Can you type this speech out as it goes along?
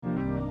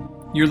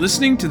You're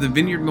listening to the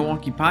Vineyard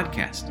Milwaukee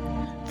podcast.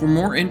 For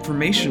more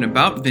information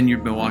about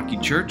Vineyard Milwaukee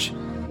Church,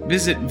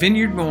 visit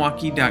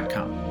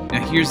vineyardmilwaukee.com.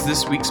 Now here's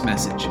this week's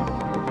message. Good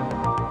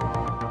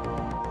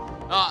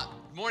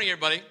morning,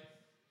 everybody.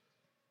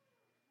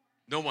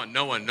 No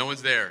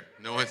one's there.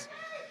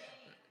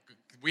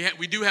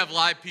 We do have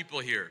live people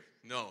here.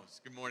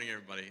 Good morning,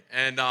 everybody,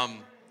 and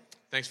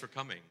thanks for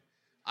coming.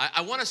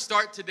 I want to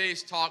start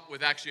today's talk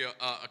with actually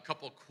a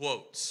couple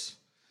quotes.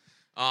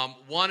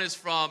 One is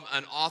from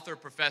an author,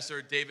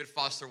 Professor David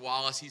Foster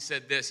Wallace. He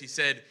said this. He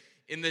said,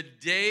 "In the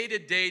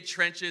day-to-day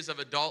trenches of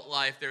adult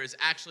life, there is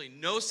actually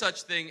no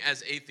such thing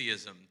as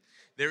atheism.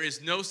 There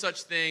is no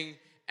such thing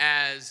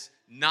as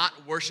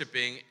not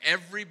worshiping.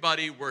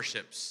 Everybody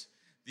worships.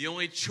 The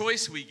only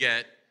choice we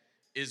get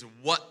is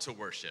what to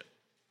worship."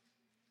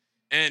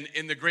 And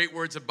in the great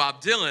words of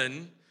Bob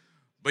Dylan,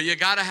 but you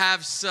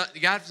have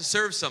to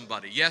serve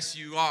somebody. Yes,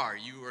 you are.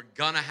 You are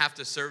gonna have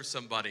to serve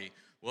somebody.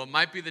 Well, it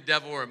might be the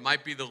devil or it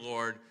might be the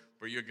Lord,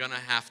 but you're gonna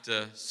have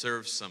to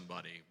serve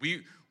somebody.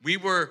 We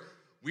were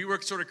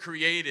sort of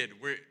created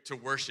to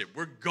worship.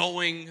 We're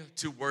going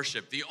to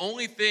worship. The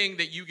only thing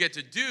that you get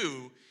to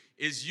do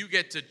is you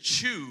get to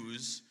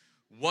choose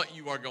what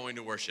you are going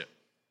to worship.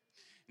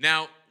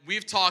 Now,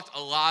 we've talked a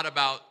lot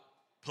about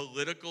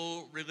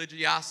political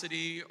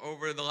religiosity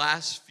over the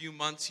last few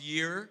months,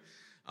 year.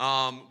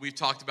 We've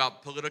talked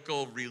about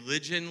political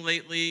religion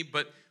lately,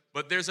 but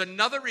there's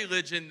another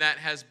religion that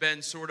has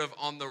been sort of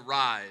on the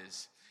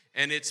rise,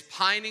 and it's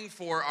pining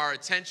for our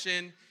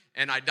attention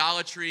and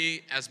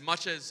idolatry as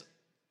much as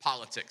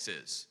politics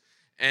is.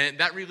 And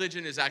that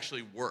religion is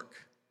actually work.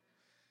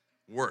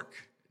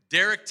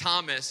 Derek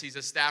Thomas, he's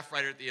a staff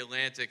writer at The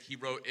Atlantic. He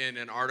wrote in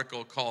an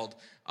article called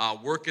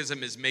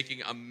 "Workism is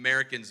Making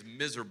Americans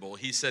Miserable."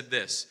 He said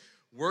this: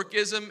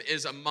 "Workism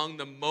is among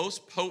the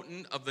most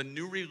potent of the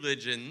new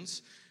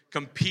religions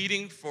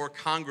competing for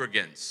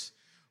congregants.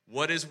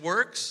 What is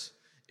works?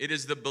 It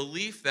is the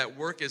belief that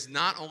work is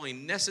not only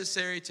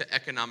necessary to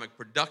economic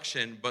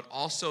production, but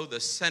also the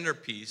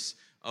centerpiece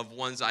of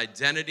one's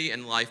identity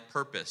and life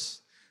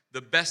purpose.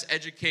 The best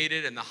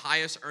educated and the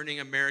highest earning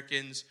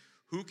Americans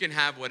who can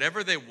have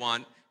whatever they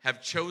want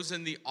have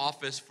chosen the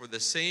office for the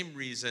same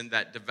reason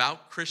that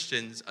devout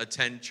Christians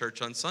attend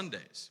church on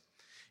Sundays.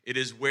 It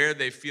is where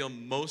they feel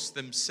most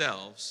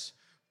themselves,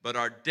 but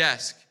our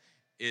desks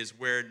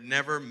were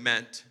never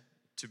meant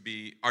to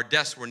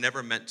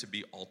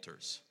be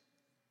altars."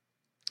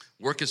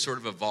 Work has sort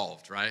of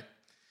evolved, right?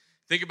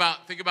 Think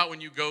about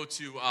when you go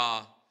to,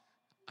 I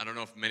don't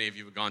know if many of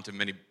you have gone to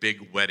many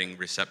big wedding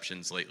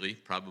receptions lately,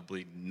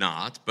 probably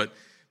not, but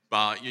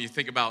you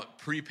think about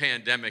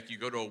pre-pandemic, you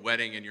go to a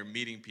wedding and you're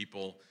meeting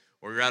people,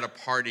 or you're at a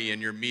party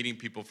and you're meeting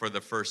people for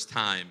the first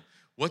time.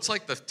 What's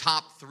like the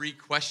top 3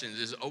 questions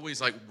is always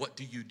like, what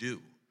do you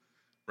do,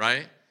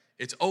 right?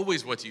 It's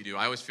always what do you do.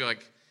 I always feel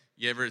like,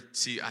 you ever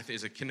see, I think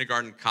it's a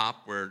Kindergarten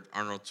Cop where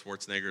Arnold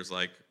Schwarzenegger is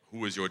like,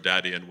 "Who is your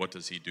daddy and what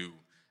does he do?"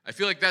 I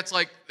feel like that's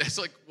like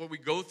what we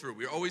go through.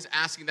 We're always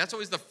asking, that's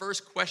always the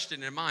first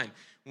question in mind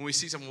when we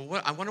see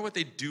someone, I wonder what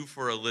they do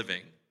for a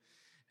living.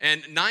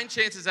 And 9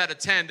 chances out of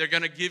 10, they're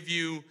gonna give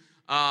you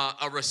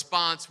a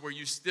response where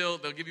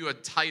they'll give you a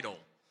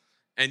title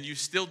and you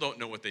still don't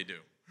know what they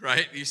do,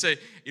 right? You say,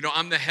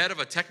 "I'm the head of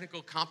a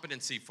technical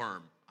competency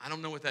firm." I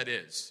don't know what that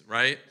is,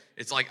 right?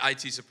 It's like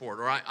IT support.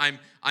 Or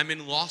I'm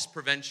in loss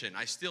prevention.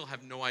 I still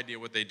have no idea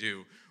what they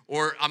do.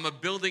 Or I'm a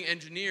building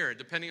engineer.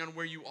 Depending on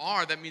where you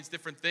are, that means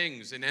different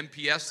things. In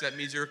MPS, that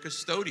means you're a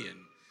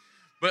custodian.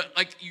 But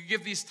like you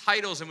give these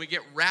titles and we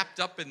get wrapped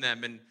up in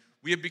them, and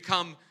we have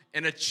become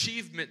an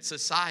achievement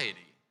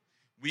society.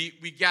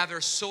 We gather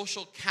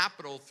social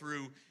capital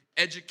through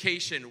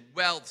education,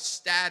 wealth,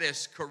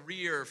 status,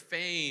 career,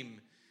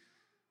 fame.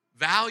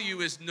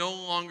 Value is no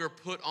longer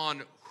put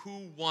on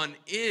who one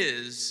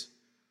is,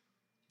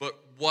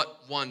 but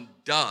what one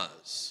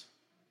does.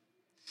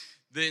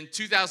 In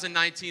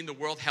 2019, the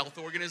World Health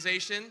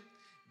Organization,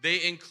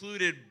 they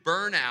included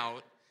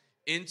burnout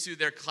into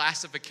their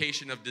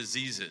classification of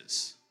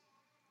diseases.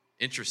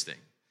 Interesting.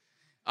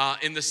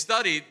 In the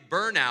study,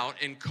 burnout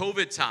in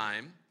COVID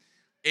time,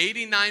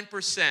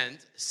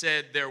 89%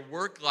 said their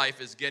work life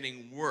is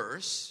getting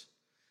worse,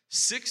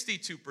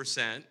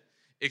 62%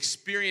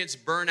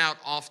 experienced burnout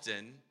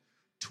often,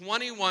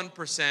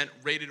 21%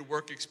 rated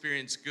work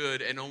experience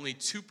good, and only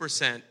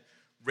 2%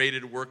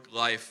 rated work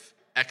life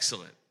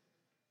excellent.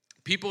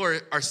 People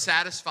are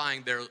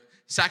sacrificing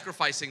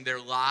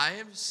their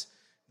lives,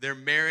 their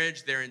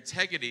marriage, their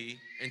integrity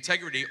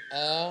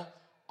all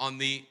on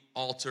the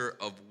altar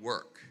of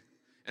work.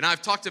 And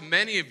I've talked to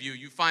many of you,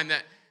 you find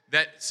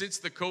that since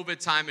the COVID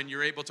time and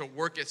you're able to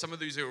work at, some of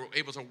these are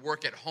able to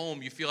work at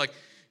home, you feel like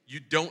you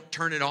don't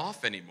turn it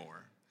off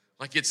anymore.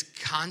 Like it's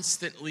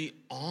constantly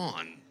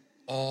on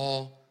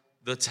all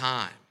the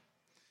time.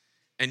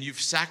 And you've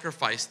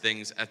sacrificed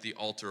things at the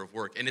altar of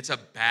work. And it's a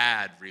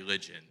bad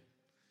religion.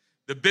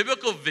 The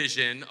biblical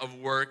vision of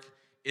work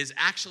is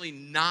actually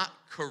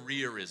not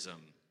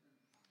careerism.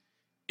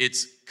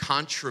 It's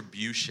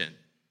contribution.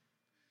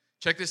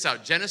 Check this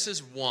out.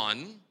 Genesis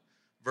 1,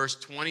 verse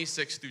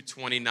 26 through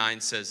 29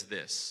 says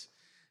this.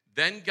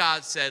 Then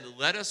God said,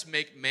 let us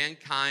make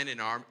mankind in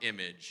our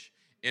image,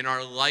 in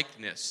our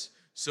likeness,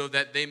 so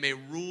that they may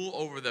rule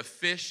over the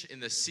fish in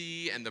the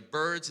sea and the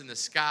birds in the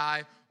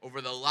sky, over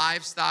the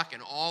livestock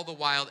and all the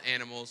wild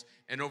animals,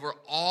 and over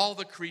all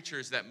the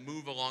creatures that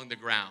move along the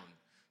ground.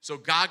 So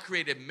God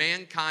created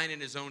mankind in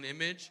his own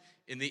image.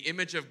 In the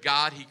image of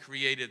God, he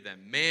created them.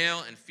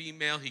 Male and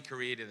female, he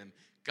created them.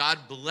 God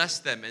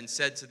blessed them and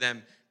said to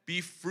them,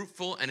 be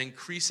fruitful and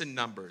increase in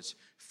numbers.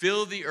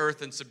 Fill the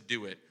earth and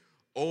subdue it.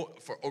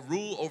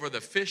 Rule over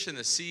the fish in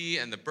the sea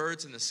and the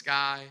birds in the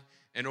sky,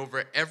 and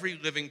over every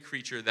living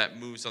creature that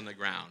moves on the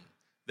ground.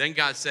 Then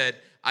God said,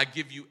 I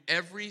give you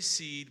every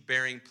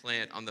seed-bearing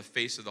plant on the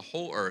face of the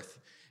whole earth,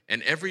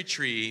 and every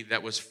tree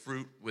that was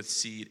fruit with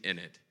seed in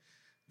it.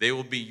 They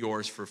will be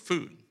yours for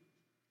food.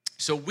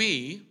 So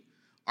we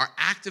are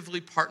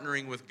actively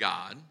partnering with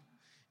God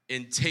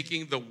in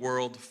taking the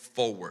world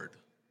forward.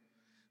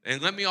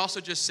 And let me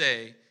also just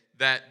say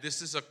that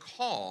this is a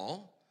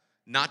call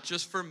not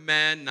just for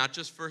men, not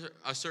just for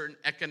a certain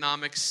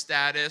economic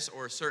status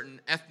or a certain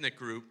ethnic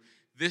group.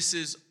 This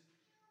is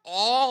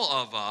all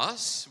of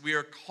us. We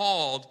are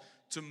called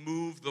to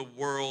move the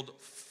world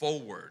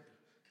forward.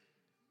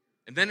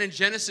 And then in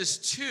Genesis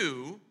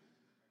 2,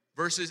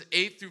 verses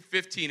 8 through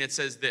 15, it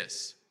says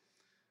this.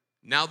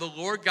 Now the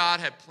Lord God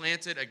had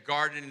planted a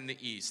garden in the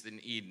east, in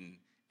Eden,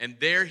 and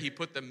there he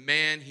put the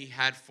man he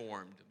had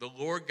formed. The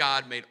Lord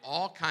God made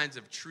all kinds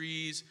of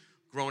trees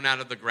grown out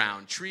of the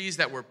ground, trees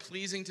that were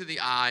pleasing to the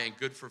eye and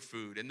good for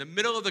food. In the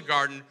middle of the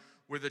garden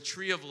were the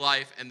tree of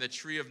life and the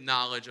tree of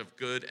knowledge of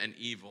good and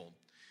evil.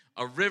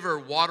 A river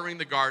watering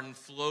the garden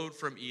flowed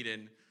from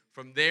Eden.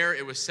 From there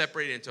it was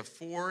separated into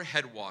 4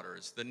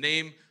 headwaters. The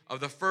name of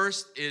the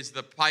first is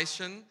the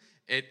Pishon.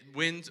 It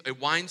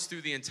winds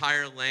through the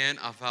entire land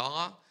of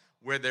Havilah,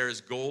 where there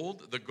is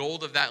gold. The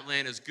gold of that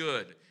land is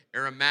good.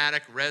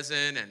 Aromatic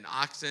resin and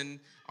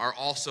oxen are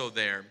also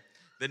there.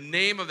 The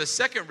name of the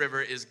second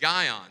river is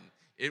Gihon.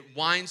 It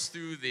winds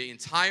through the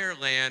entire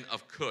land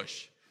of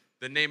Cush.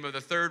 The name of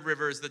the third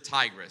river is the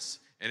Tigris,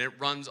 and it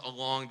runs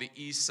along the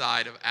east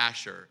side of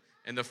Asher.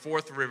 And the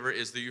fourth river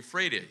is the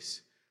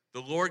Euphrates.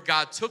 The Lord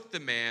God took the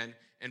man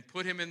and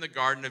put him in the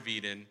Garden of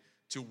Eden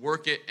to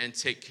work it and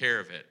take care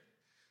of it.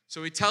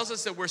 So he tells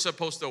us that we're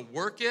supposed to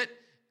work it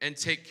and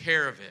take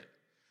care of it.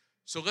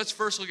 So let's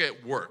first look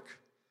at work.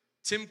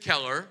 Tim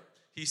Keller,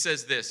 he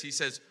says this. He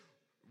says,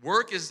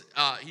 work is,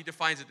 he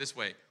defines it this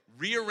way,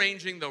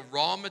 rearranging the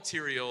raw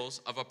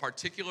materials of a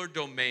particular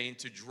domain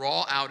to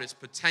draw out its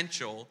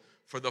potential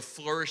for the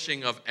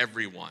flourishing of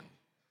everyone.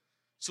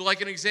 So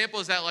like an example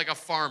is that like a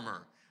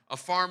farmer. A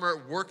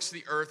farmer works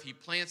the earth. He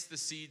plants the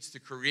seeds to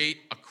create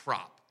a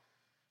crop,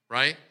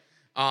 right?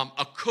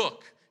 A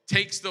cook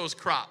takes those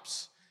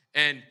crops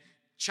and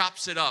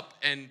chops it up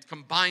and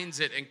combines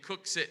it and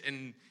cooks it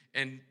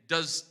and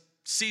does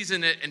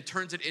season it and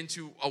turns it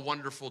into a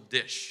wonderful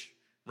dish,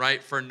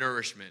 right, for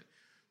nourishment.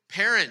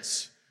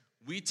 Parents,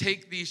 we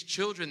take these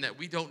children that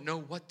we don't know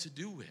what to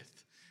do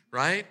with,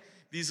 right?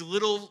 These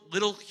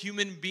little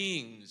human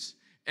beings,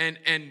 and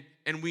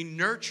we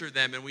nurture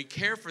them, and we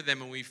care for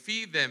them, and we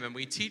feed them, and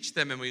we teach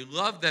them, and we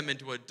love them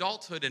into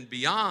adulthood and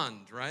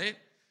beyond, right?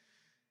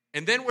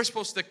 And then we're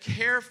supposed to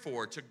care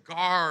for, to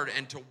guard,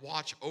 and to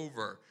watch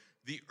over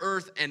the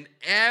earth and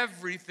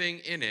everything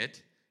in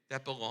it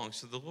that belongs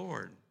to the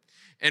Lord.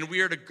 And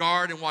we are to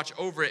guard and watch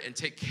over it and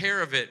take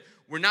care of it.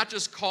 We're not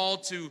just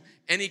called to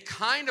any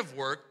kind of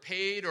work,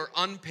 paid or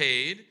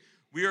unpaid.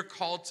 We are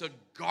called to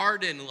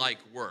garden-like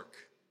work.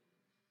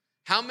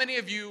 How many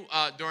of you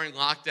during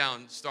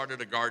lockdown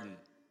started a garden?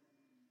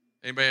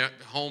 Anybody at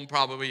home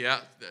probably,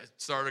 yeah,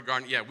 started a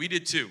garden? Yeah, we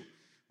did too.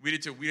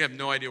 We have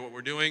no idea what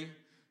we're doing.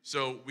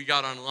 So we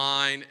got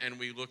online and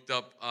we looked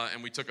up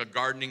and we took a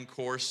gardening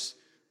course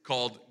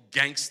called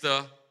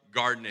Gangsta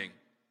Gardening.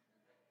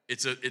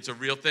 It's a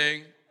real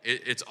thing.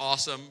 It's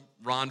awesome.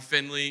 Ron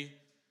Finley,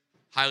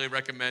 highly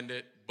recommend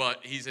it. But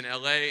he's in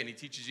LA and he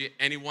teaches you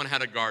anyone how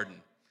to garden.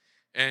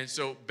 And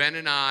so Ben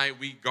and I,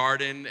 we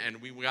gardened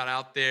and we got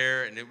out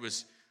there and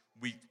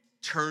we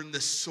turned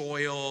the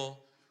soil.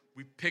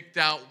 We picked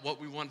out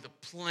what we wanted to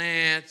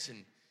plant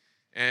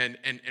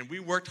and we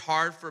worked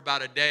hard for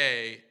about a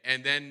day.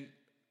 And then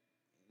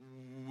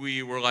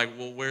we were like,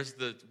 well, where's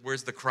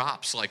the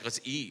crops? Like,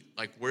 let's eat.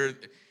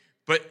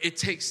 But it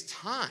takes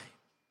time,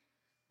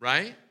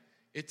 right?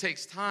 It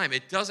takes time.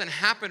 It doesn't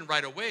happen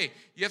right away.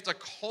 You have to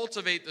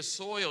cultivate the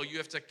soil. You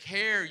have to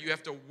care. You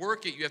have to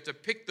work it. You have to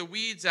pick the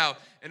weeds out.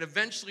 And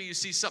eventually you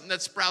see something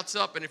that sprouts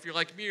up. And if you're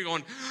like me, you're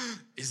going,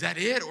 is that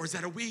it? Or is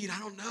that a weed? I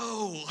don't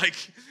know.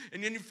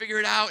 And then you figure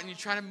it out and you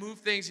try to move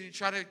things and you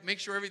try to make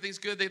sure everything's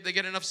good. They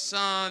get enough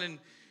sun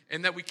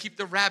and that we keep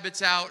the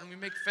rabbits out and we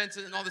make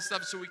fences and all this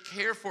stuff. So we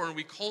care for it and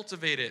we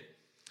cultivate it.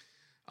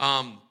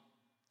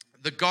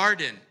 The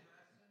garden.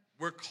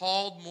 We're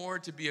called more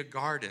to be a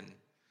garden.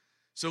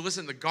 So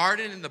listen, the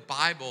garden in the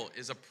Bible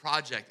is a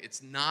project.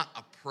 It's not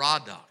a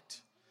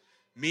product.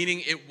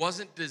 Meaning it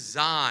wasn't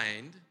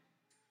designed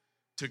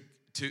to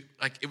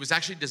it was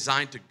actually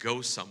designed to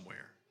go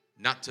somewhere,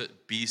 not to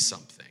be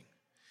something.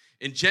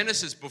 In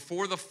Genesis,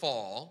 before the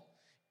fall,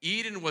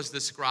 Eden was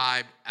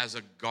described as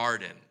a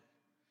garden.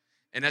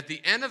 And at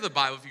the end of the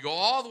Bible, if you go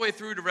all the way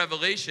through to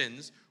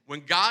Revelations,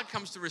 when God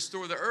comes to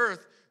restore the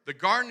earth, the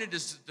garden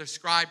is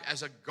described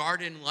as a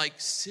garden-like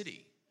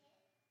city.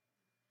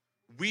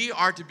 We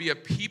are to be a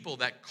people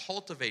that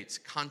cultivates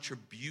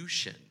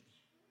contribution.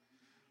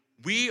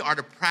 We are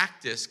to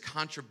practice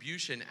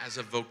contribution as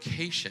a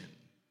vocation.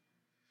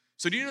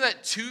 So do you know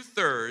that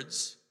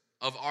 2/3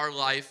 of our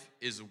life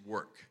is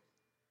work?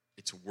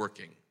 It's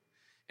working.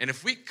 And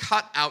if we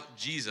cut out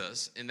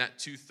Jesus in that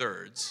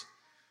 2/3,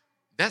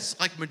 that's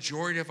like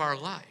majority of our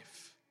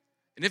life.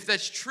 And if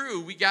that's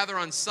true, we gather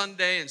on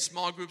Sunday in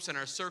small groups in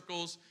our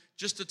circles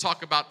just to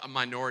talk about a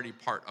minority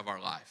part of our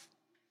life.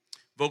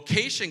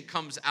 Vocation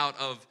comes out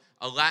of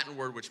a Latin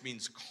word which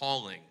means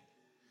calling.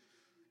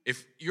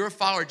 If you're a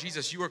follower of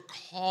Jesus, you are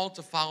called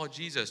to follow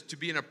Jesus, to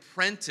be an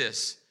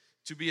apprentice,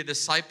 to be a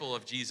disciple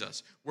of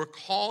Jesus. We're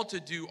called to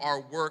do our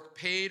work,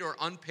 paid or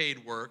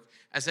unpaid work,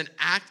 as an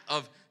act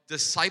of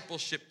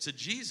discipleship to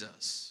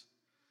Jesus.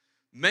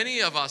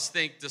 Many of us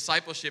think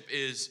discipleship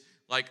is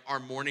like our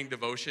morning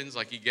devotions,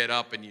 like you get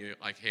up and you're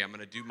like, hey, I'm going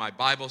to do my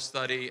Bible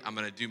study, I'm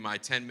going to do my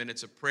 10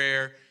 minutes of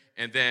prayer,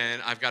 and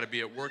then I've got to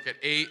be at work at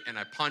 8, and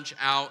I punch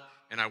out,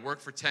 and I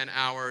work for 10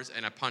 hours,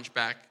 and I punch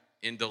back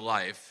into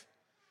life.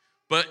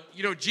 But,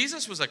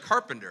 Jesus was a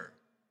carpenter.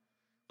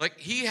 Like,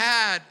 he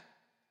had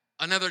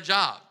another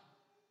job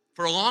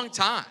for a long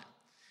time.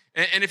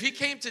 And if he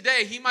came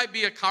today, he might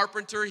be a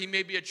carpenter, he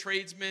may be a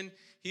tradesman,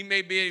 he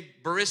may be a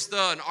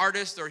barista, an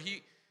artist, or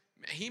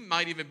he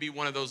might even be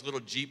one of those little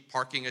Jeep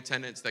parking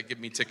attendants that give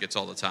me tickets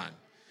all the time.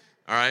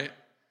 All right?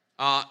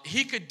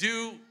 He could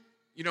do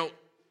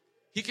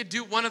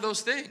one of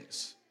those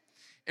things.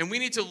 And we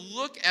need to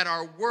look at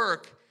our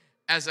work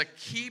as a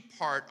key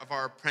part of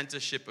our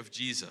apprenticeship of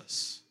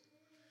Jesus.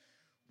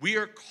 We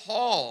are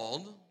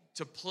called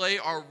to play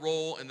our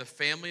role in the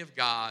family of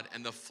God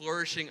and the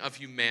flourishing of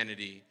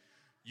humanity.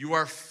 You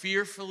are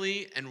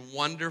fearfully and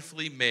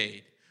wonderfully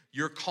made.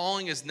 Your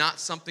calling is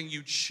not something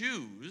you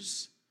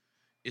choose,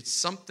 it's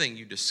something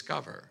you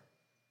discover.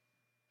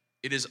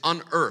 It is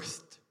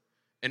unearthed.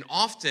 And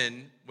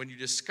often, when you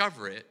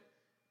discover it,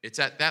 it's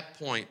at that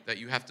point that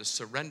you have to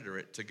surrender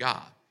it to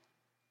God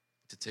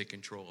to take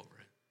control over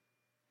it.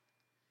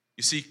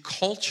 You see,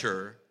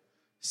 culture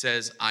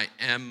says, I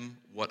am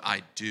what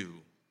I do.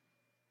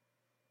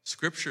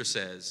 Scripture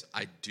says,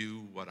 I do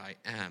what I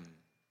am.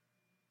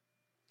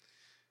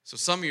 So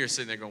some of you are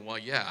sitting there going, well,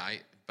 yeah,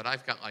 but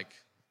I've got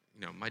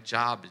my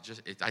job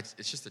is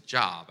it's just a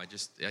job.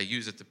 I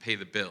use it to pay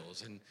the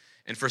bills.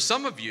 And for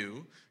some of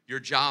you, your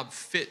job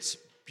fits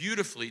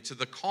beautifully to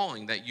the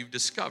calling that you've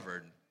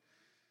discovered.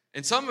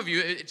 And some of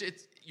you,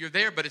 you're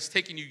there, but it's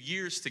taken you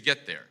years to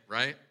get there,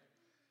 right?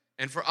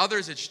 And for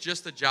others, it's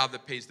just a job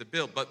that pays the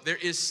bill. But there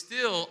is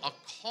still a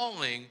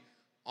calling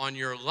on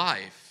your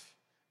life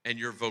and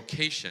your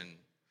vocation.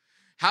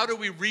 How do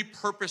we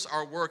repurpose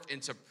our work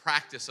into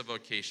practice of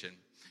vocation?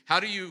 How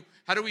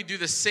do we do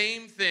the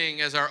same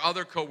thing as our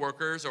other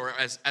coworkers or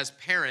as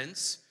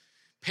parents,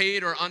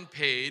 paid or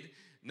unpaid,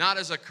 not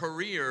as a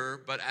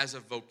career, but as a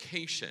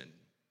vocation?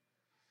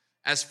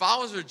 As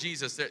followers of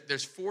Jesus,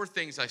 there's 4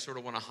 things I sort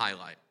of want to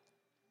highlight.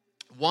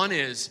 One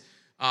is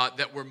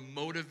that we're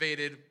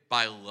motivated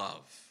by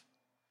love.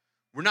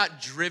 We're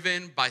not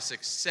driven by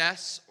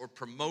success or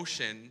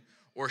promotion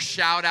or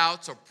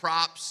shout-outs or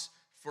props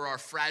for our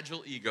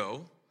fragile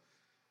ego.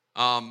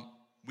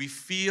 We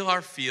feel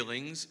our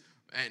feelings,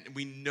 and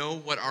we know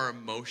what our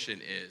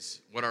emotion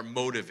is, what our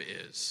motive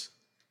is.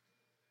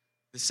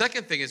 The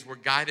second thing is we're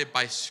guided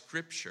by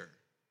Scripture.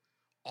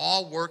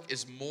 All work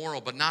is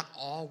moral, but not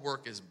all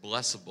work is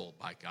blessable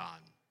by God.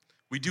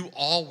 We do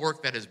all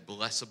work that is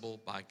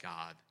blessable by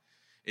God.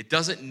 It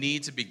doesn't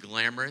need to be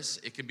glamorous.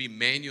 It can be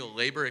manual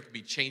labor. It can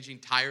be changing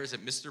tires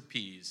at Mr.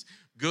 P's.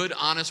 Good,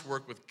 honest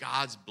work with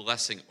God's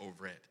blessing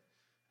over it.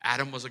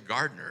 Adam was a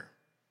gardener.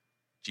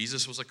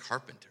 Jesus was a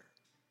carpenter.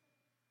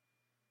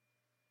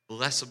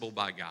 Blessable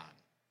by God.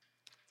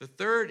 The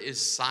third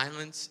is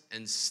silence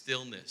and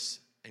stillness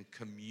and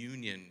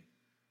communion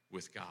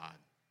with God.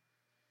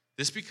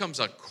 This becomes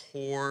a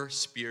core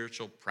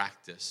spiritual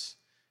practice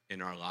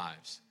in our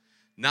lives.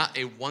 Not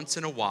a once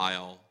in a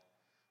while,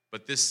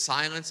 but this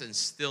silence and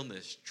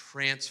stillness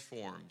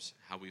transforms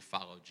how we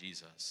follow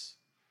Jesus.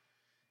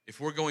 If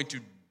we're going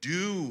to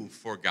do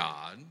for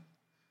God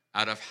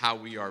out of how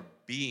we are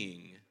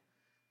being,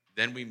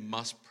 then we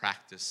must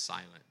practice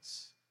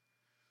silence.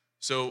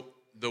 So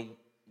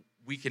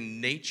we can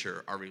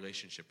nature our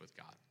relationship with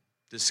God,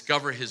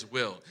 discover His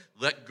will,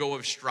 let go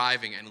of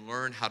striving, and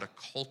learn how to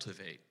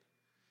cultivate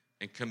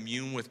and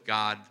commune with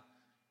God.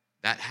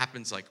 That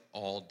happens like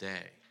all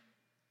day.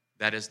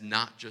 That is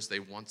not just a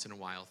once in a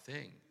while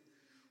thing.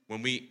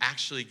 When we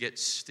actually get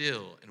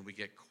still and we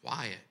get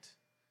quiet,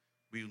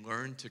 we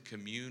learn to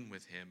commune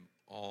with Him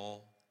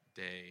all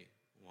day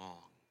long.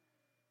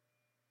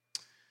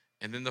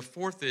 And then the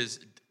fourth is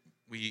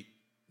we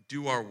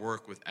do our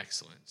work with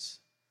excellence,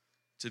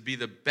 to be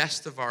the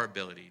best of our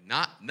ability.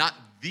 Not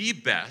the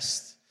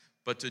best,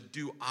 but to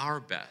do our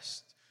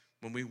best.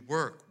 When we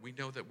work, we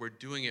know that we're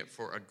doing it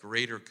for a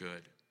greater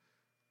good.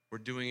 We're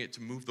doing it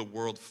to move the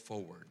world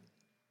forward.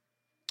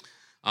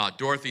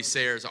 Dorothy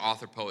Sayers,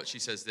 author poet, she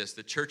says this: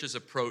 the church's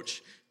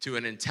approach to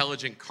an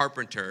intelligent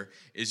carpenter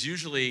is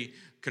usually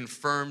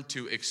confirmed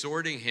to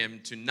exhorting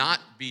him to not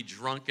be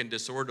drunk and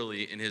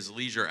disorderly in his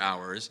leisure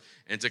hours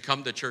and to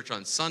come to church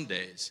on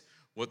Sundays.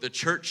 What the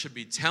church should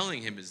be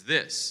telling him is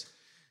this: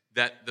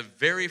 that the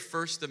very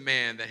first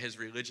demand that his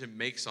religion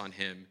makes on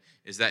him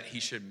is that he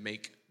should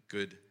make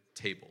good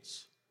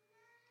tables,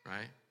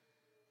 right?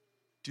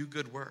 Do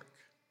good work.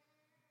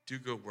 Do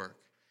good work.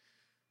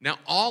 Now,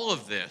 all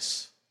of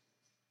this,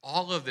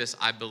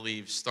 I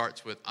believe,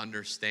 starts with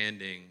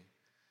understanding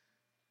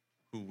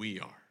who we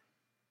are.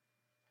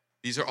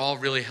 These are all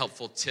really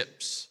helpful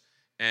tips,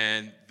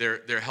 and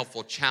they're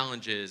helpful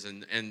challenges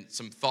and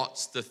some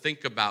thoughts to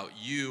think about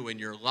you and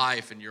your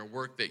life and your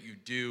work that you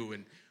do,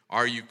 and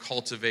are you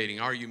cultivating,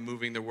 are you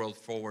moving the world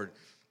forward?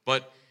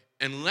 But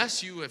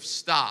unless you have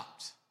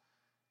stopped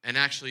and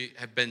actually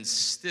have been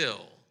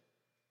still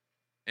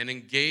and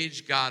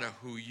engaged God of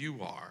who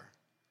you are,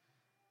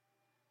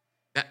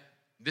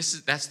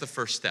 that's the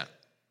first step.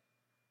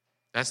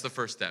 That's the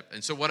first step.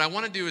 And so what I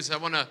want to do is I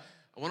want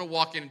to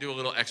walk in and do a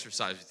little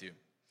exercise with you.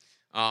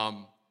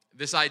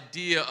 This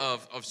idea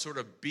of sort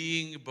of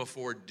being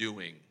before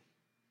doing.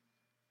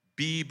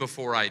 Be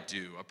before I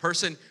do. A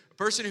person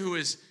who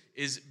is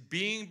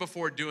being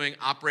before doing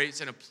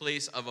operates in a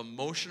place of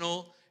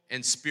emotional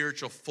and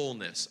spiritual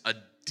fullness, a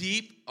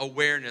deep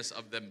awareness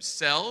of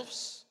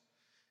themselves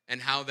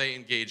and how they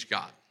engage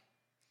God.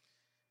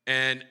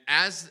 And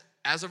as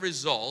a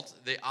result,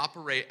 they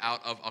operate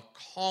out of a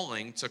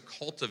calling to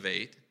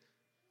cultivate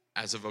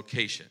as a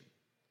vocation.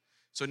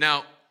 So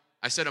now,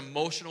 I said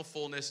emotional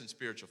fullness and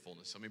spiritual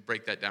fullness. Let me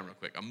break that down real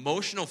quick.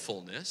 Emotional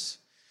fullness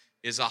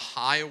is a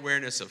high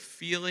awareness of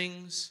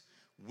feelings,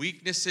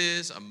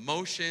 weaknesses,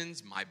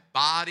 emotions, my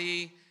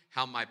body,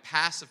 how my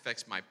past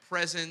affects my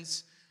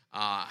presence,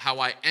 how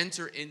I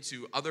enter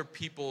into other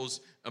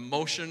people's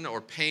emotion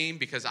or pain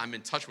because I'm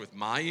in touch with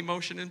my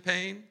emotion and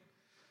pain.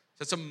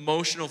 That's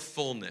emotional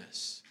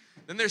fullness.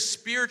 Then there's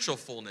spiritual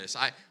fullness,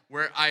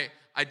 where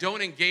I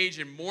don't engage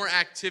in more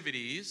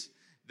activities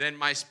than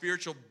my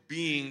spiritual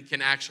being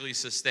can actually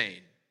sustain.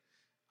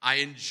 I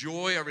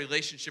enjoy a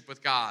relationship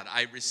with God.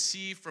 I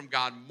receive from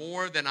God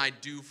more than I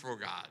do for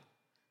God.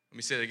 Let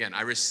me say that again.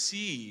 I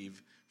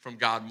receive from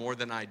God more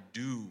than I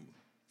do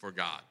for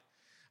God.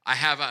 I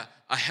have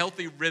a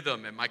healthy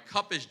rhythm, and my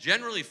cup is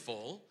generally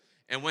full,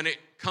 and when it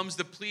comes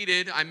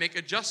depleted, I make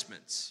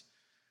adjustments.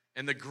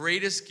 And the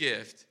greatest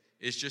gift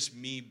is just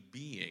me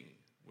being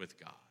with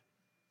God.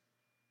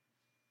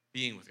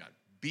 Being with God.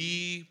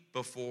 Be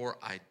before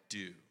I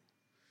do.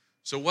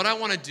 So what I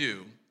want to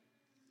do,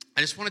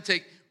 I just want to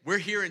we're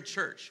here in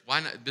church. Why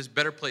not? There's a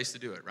better place to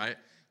do it, right?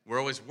 We're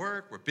always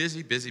work, we're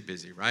busy,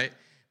 right?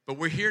 But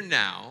we're here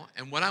now,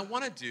 and what I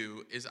want to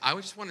do is I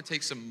just want to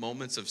take some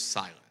moments of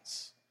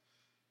silence.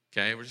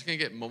 Okay? We're just going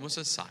to get moments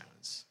of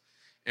silence.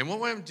 And what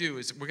we're going to do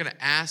is we're going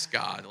to ask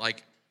God,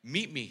 like,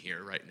 meet me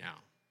here right now.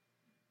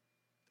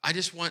 I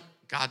just want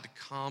God to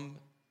come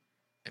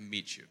and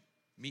meet you.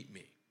 Meet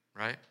me,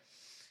 right?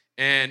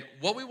 And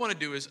what we want to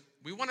do is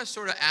we want to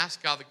sort of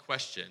ask God the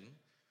question,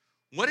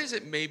 what is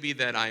it maybe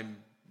that I'm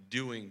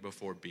doing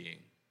before being?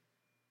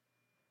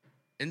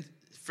 And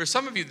for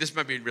some of you, this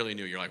might be really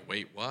new. You're like,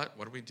 wait, what?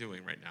 What are we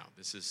doing right now?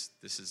 This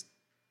is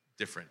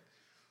different.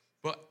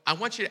 But I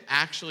want you to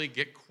actually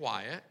get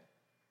quiet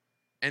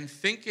and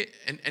think it,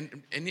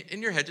 and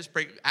in your head, just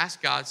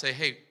ask God, say,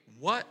 hey,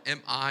 what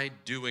am I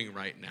doing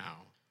right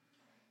now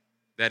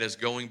that is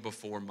going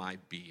before my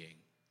being?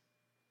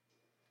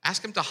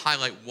 Ask him to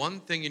highlight one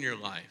thing in your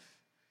life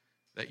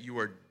that you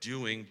are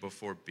doing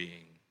before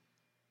being.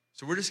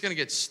 So we're just going to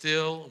get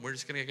still, and we're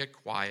just going to get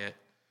quiet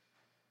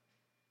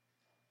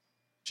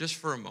just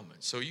for a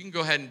moment. So you can go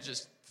ahead and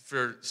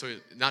so you're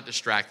not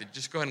distracted,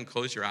 just go ahead and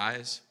close your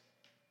eyes.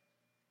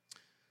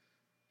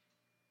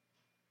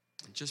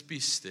 And just be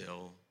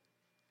still.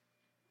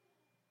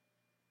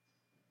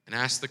 And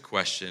ask the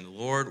question,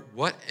 Lord,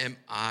 what am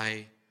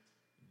I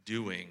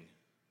doing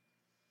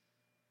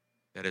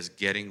that is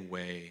getting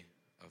way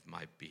of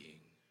my being?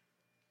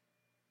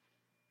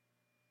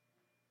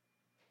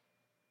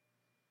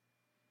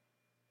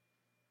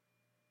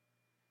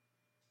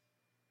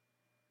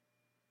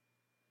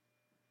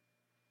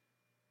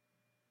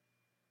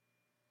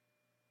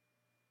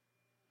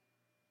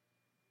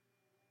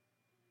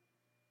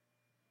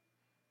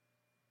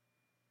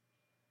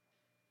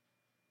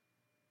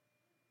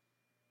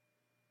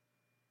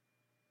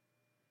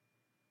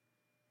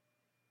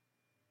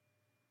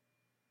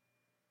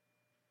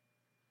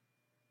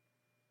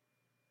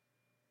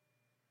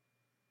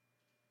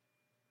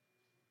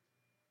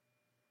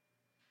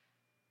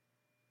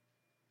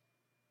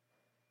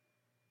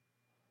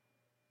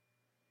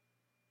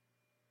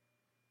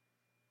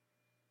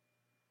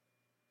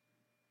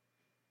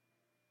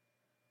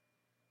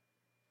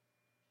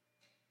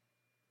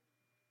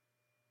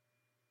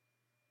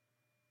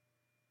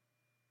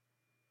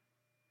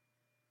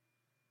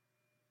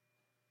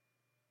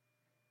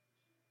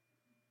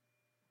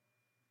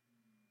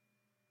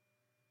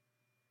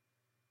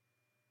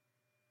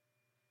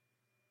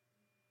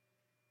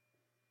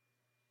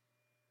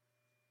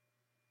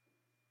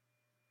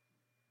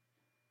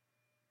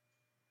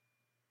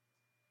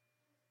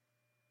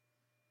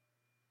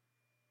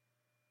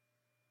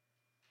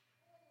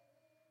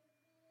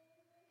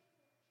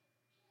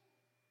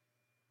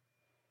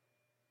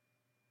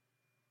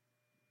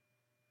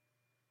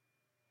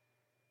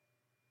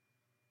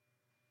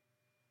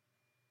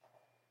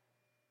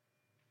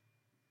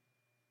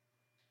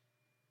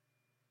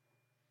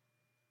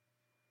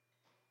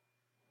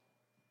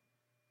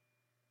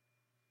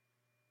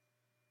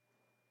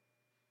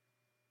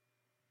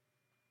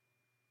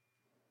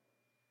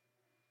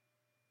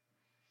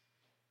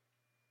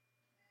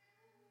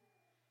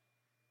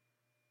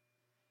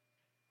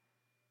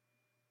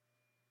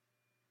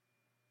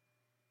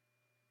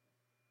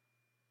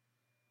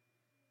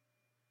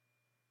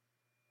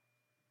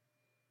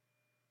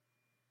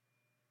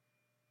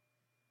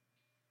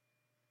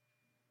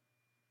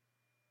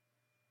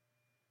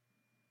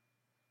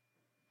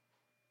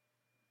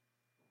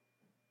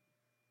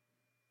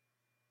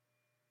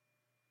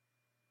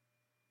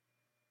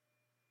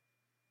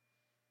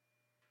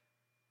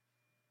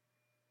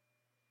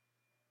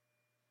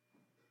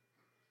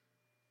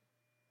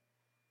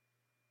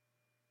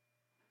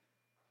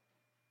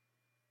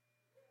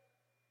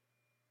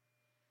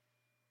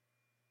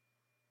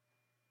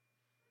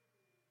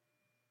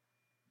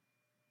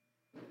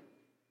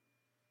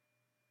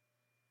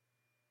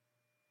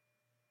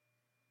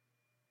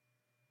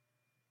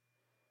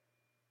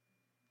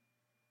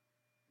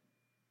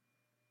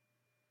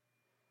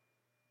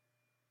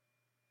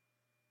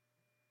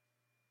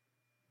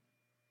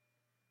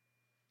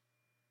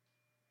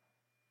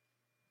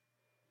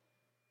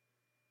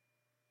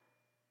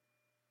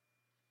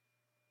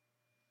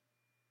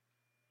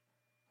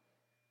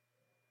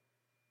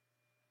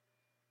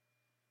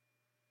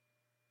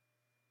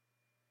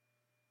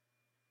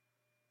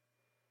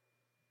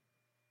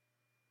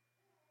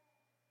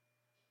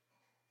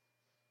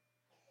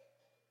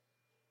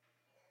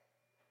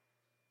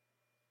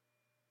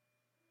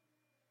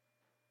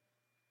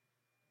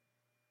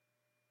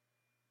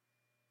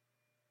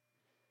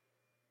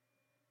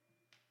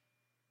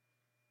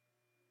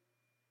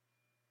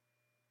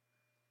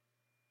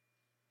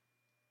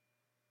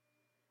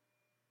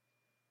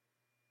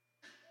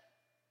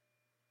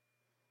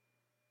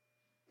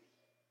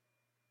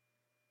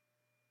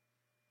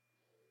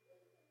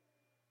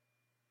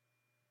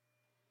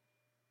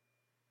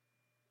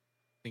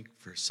 think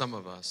for some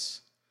of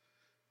us,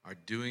 our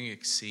doing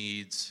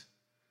exceeds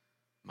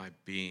my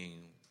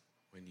being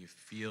when you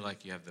feel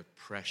like you have the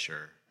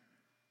pressure,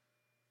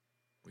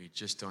 where you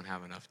just don't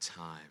have enough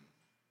time.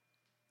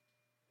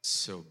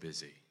 So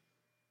busy.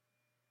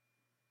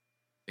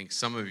 I think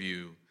some of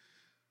you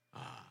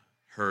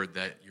heard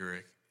that your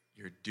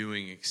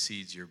doing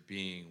exceeds your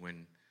being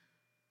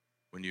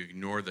when you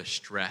ignore the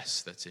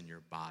stress that's in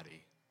your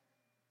body.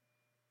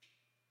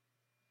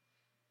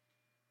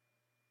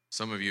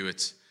 Some of you,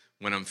 it's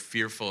when I'm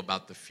fearful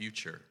about the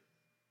future,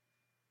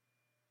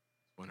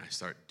 when I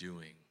start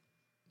doing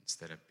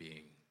instead of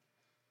being.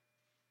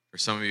 For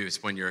some of you,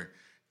 it's when you're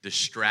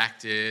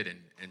distracted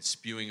and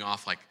spewing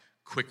off like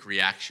quick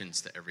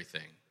reactions to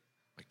everything,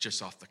 like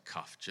just off the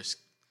cuff, just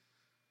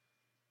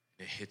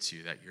it hits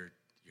you that you're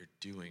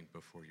doing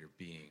before you're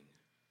being.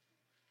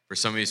 For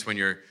some of you, it's when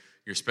you're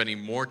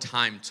spending more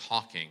time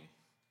talking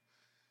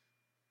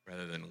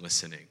rather than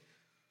listening.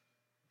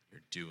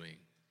 You're doing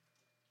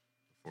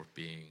before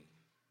being.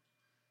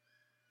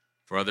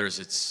 For others,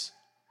 it's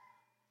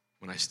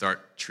when I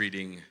start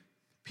treating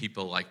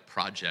people like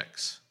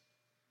projects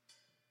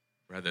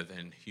rather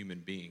than human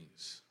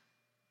beings.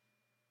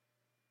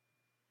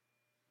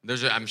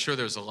 I'm sure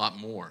there's a lot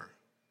more.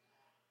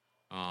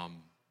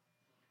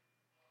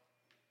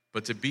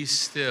 But to be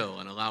still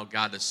and allow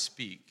God to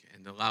speak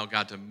and allow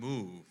God to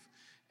move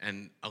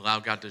and allow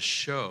God to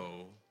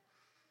show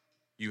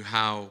you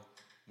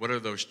what are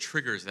those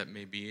triggers that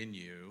may be in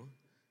you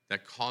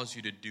that cause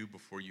you to do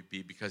before you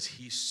be, because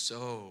he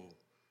so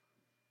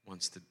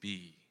wants to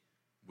be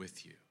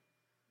with you.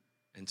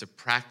 And to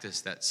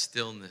practice that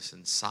stillness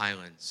and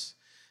silence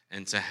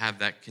and to have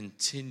that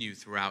continue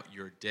throughout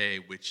your day,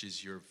 which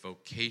is your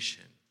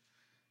vocation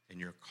and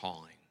your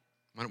calling.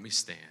 Why don't we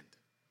stand?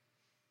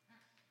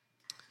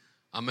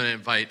 I'm going to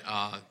invite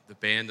the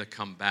band to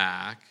come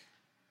back,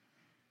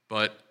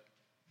 but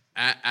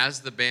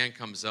as the band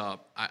comes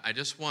up, I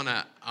just want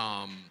to,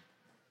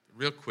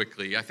 real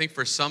quickly, I think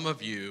for some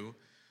of you,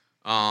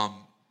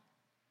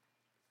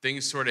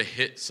 things sort of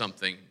hit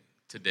something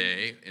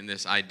today in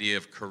this idea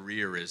of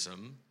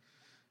careerism,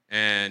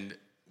 and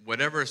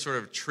whatever sort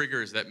of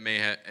triggers that may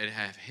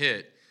have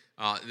hit,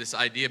 this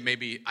idea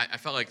maybe, I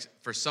felt like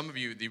for some of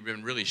you, you've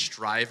been really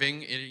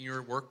striving in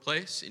your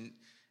workplace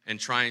and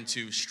trying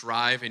to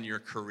strive in your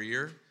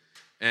career.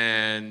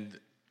 And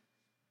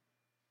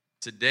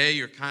today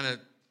you're kind of,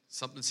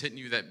 something's hitting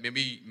you that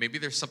maybe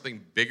there's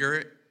something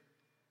bigger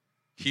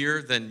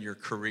here than your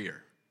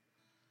career.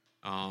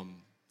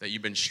 That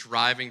you've been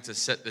striving to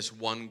set this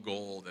one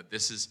goal, that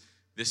this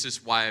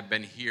is why I've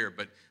been here.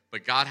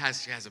 But God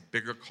has a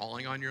bigger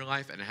calling on your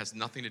life, and it has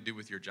nothing to do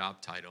with your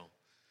job title.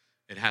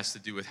 It has to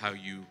do with how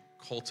you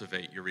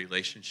cultivate your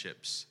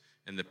relationships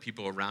and the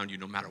people around you,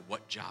 no matter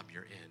what job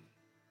you're in.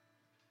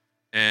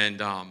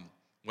 And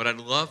what I'd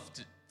love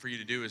for you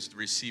to do is to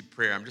receive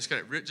prayer. I'm just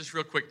going to, just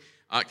real quick,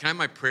 can I have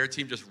my prayer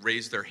team just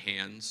raise their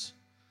hands?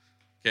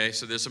 Okay,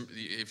 so there's some,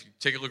 if you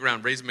take a look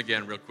around, raise them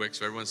again real quick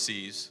so everyone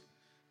sees.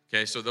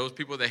 Okay, so those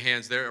people with their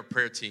hands, they're a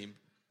prayer team.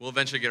 We'll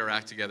eventually get our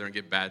act together and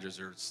get badges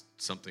or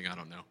something, I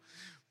don't know.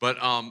 But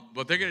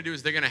what they're going to do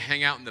is they're going to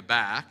hang out in the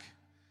back.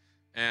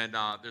 And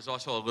there's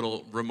also a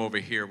little room over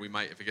here. We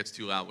might, if it gets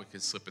too loud, we can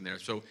slip in there.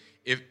 So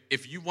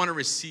if you want to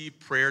receive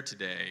prayer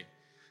today,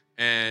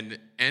 and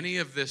any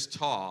of this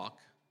talk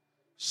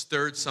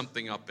stirred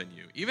something up in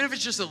you, even if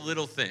it's just a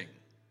little thing,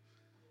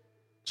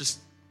 just,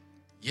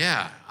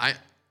 yeah,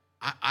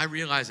 I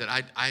realize that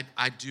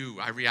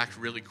I react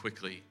really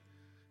quickly.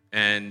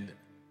 And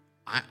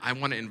I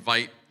want to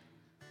invite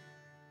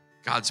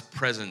God's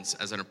presence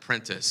as an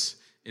apprentice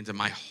into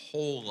my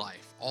whole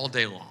life, all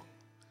day long.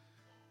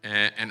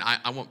 And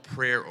I want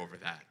prayer over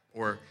that.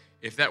 Or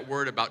if that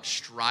word about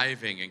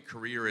striving and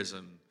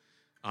careerism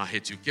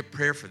hits you, get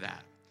prayer for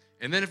that.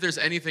 And then if there's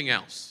anything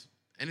else,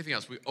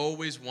 we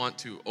always want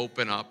to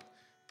open up.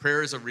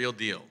 Prayer is a real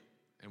deal,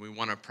 and we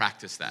want to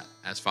practice that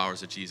as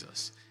followers of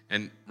Jesus.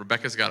 And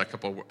Rebecca's got a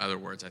couple other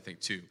words, I think,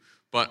 too.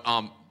 But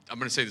I'm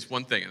going to say this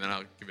one thing, and then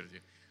I'll give it to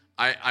you.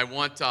 I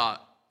want,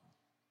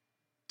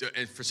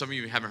 and for some of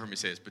you who haven't heard me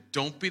say this, but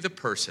don't be the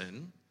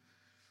person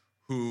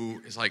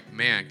who is like,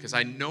 man, because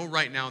I know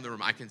right now in the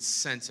room, I can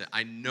sense it.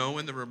 I know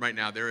in the room right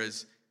now, there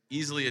is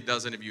easily a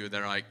dozen of you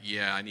that are like,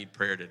 yeah, I need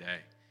prayer today.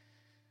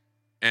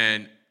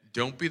 And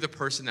don't be the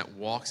person that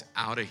walks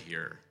out of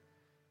here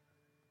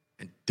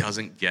and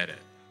doesn't get it.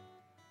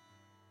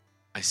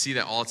 I see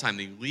that all the time.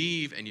 They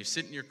leave and you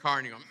sit in your car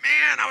and you go,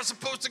 man, I was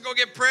supposed to go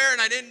get prayer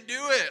and I didn't do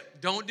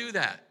it. Don't do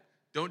that.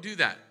 Don't do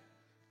that.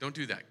 Don't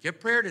do that. Get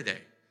prayer today.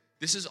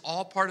 This is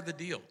all part of the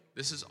deal.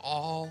 This is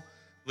all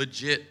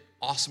legit,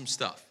 awesome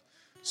stuff.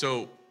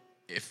 So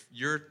if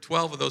you're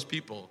 12 of those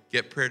people,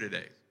 get prayer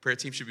today. Prayer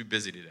team should be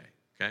busy today,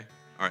 okay?